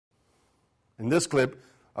In this clip,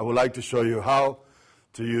 I would like to show you how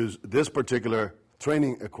to use this particular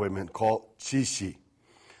training equipment called chishi.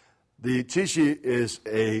 The chishi is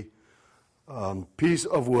a piece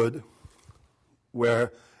of wood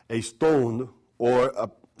where a stone or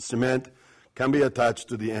a cement can be attached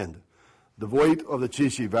to the end. The weight of the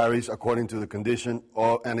chishi varies according to the condition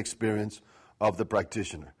and experience of the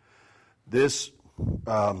practitioner. This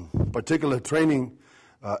particular training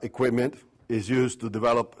equipment is used to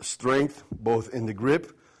develop strength both in the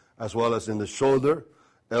grip as well as in the shoulder,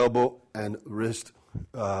 elbow, and wrist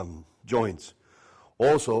joints.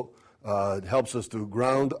 Also, it helps us to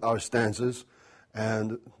ground our stances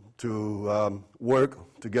and to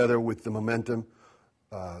work together with the momentum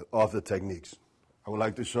of the techniques. I would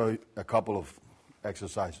like to show you a couple of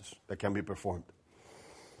exercises that can be performed.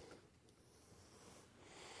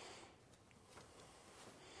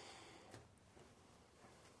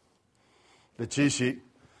 The chishi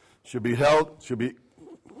should be held, should be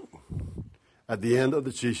at the end of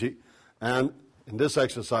the chishi, and in this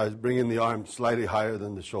exercise, bringing the arm slightly higher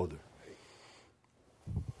than the shoulder.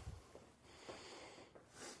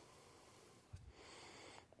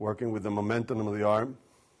 Working with the momentum of the arm.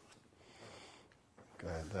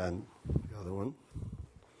 Okay, then the other one.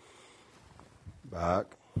 Back,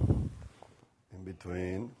 in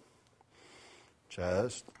between,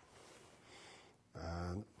 chest,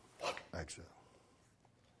 and exhale.